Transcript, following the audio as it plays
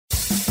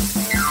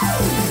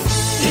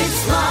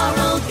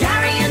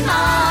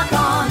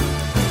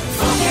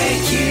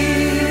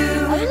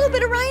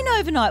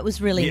night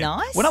was really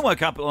nice. When I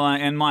woke up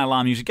and my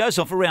alarm usually goes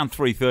off around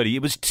 3:30,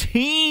 it was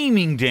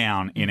teeming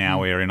down in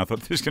our area, and I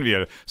thought this is going to be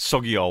a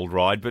soggy old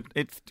ride, but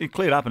it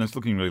cleared up and it's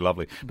looking really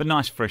lovely. But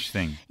nice, fresh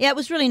thing. Yeah, it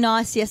was really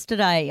nice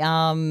yesterday.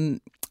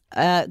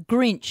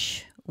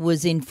 Grinch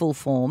was in full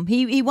form.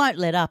 He won't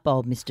let up,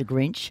 old Mr.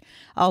 Grinch,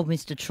 old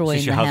Mr. Troy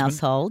in the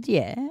household.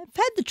 Yeah, I've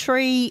had the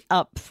tree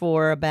up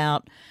for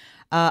about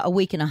a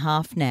week and a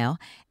half now,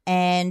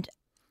 and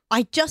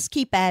I just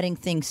keep adding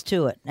things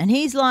to it. And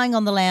he's lying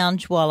on the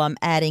lounge while I'm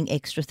adding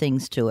extra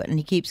things to it, and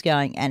he keeps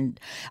going. And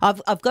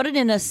I've got it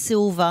in a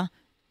silver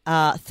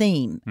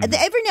theme.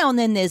 Every now and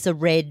then there's a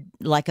red,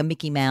 like a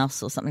Mickey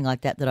Mouse or something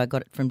like that I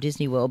got it from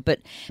Disney World. But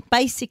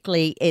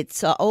basically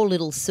it's all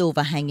little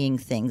silver hanging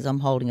things. I'm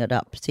holding it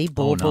up. See,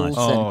 baubles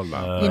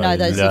and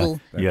those little...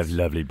 You have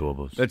lovely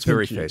baubles. That's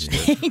very festive.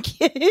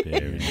 Thank you.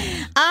 Very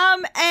nice.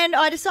 And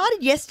I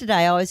decided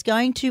yesterday I was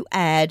going to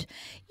add,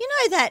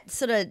 that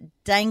sort of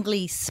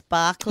dangly,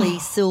 sparkly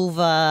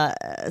silver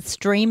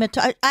streamer.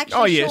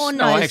 Actually, yes. Sean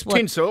knows what.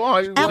 Tinsel.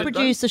 Our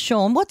producer,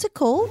 Sean, what's it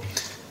called?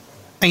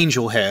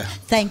 Angel hair.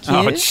 Thank you.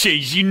 Oh,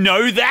 jeez, you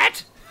know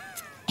that?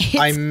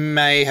 I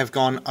may have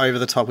gone over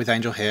the top with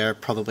angel hair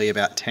probably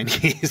about 10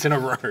 years in a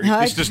row.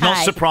 Okay. This does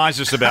not surprise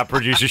us about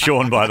producer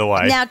Sean, by the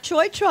way. Now,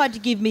 Troy tried to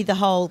give me the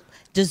whole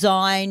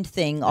design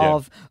thing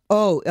of,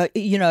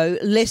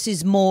 less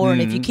is more,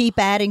 and if you keep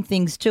adding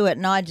things to it,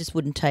 and I just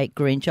wouldn't take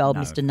Grinch, old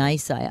Mr.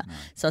 Naysayer. No.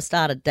 So I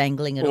started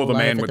dangling it all over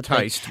the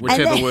place. Or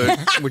the man with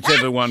taste,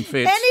 whichever one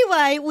fits.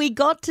 Anyway, we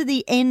got to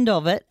the end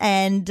of it,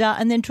 and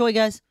then Troy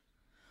goes,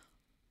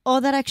 "Oh,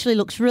 that actually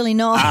looks really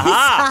nice."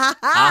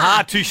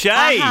 Aha, touche.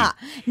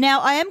 Now,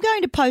 I am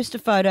going to post a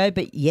photo,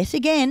 but yet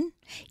again,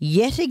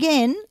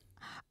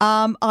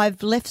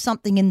 I've left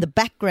something in the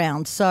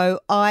background,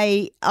 so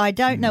I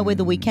don't know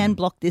whether we can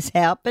block this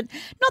out, but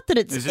not that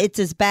it's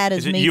as bad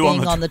as me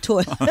being on the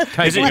toilet.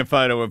 Taking a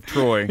photo of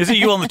Troy. Is it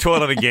you on the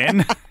toilet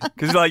again?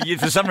 Because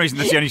for some reason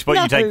that's the only spot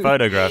you take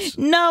photographs.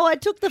 No, I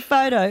took the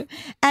photo,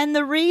 and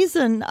the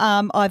reason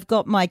I've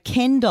got my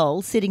Ken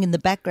doll sitting in the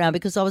background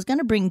because I was going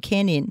to bring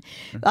Ken in.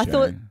 Okay. I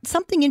thought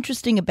something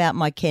interesting about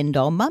my Ken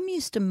doll. Mum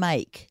used to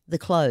make the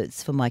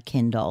clothes for my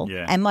Ken doll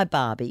and my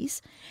Barbies,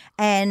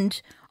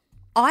 and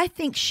I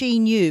think she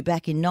knew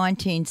back in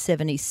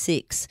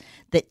 1976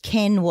 that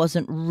Ken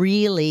wasn't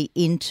really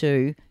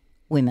into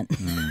women.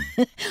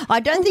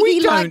 I don't think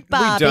he liked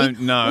Barbie. We don't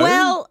know.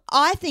 Well,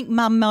 I think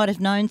Mum might have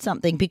known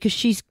something because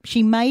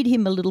she made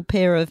him a little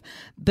pair of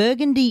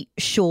burgundy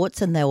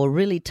shorts, and they were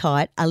really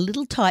tight, a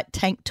little tight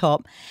tank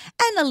top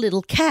and a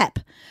little cap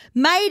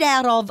made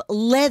out of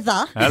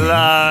leather.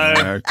 Hello.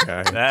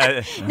 Okay.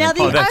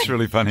 That's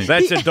really funny.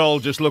 That's a doll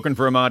just looking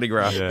for a Mardi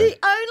Gras. Yeah. The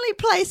only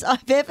place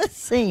I've ever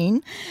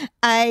seen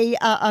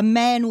a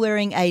man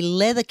wearing a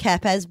leather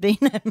cap has been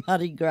at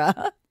Mardi Gras.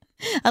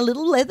 A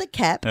little leather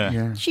cap.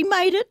 Yeah. She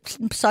made it,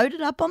 sewed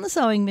it up on the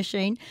sewing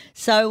machine.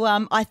 So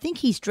I think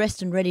he's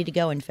dressed and ready to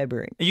go in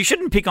February. You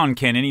shouldn't pick on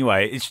Ken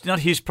anyway. It's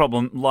not his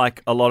problem.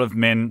 Like a lot of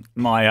men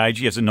my age,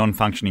 he has a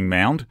non-functioning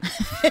mound.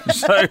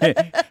 So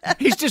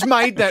he's just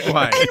made that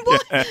way.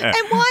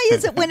 And why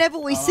is it whenever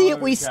we see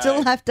it, we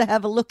still have to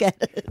have a look at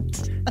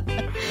it?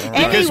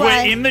 Because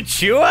we're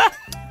immature?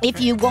 If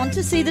you want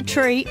to see the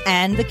tree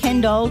and the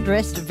Ken doll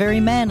dressed very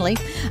manly,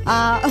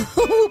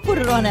 we'll put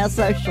it on our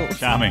socials.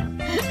 Charming.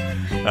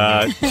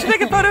 Just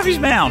take a photo of his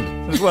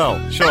mound as well.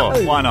 Sure,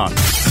 why not?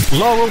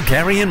 Laurel,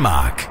 Gary and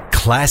Mark.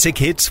 Classic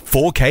Hits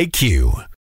 4KQ.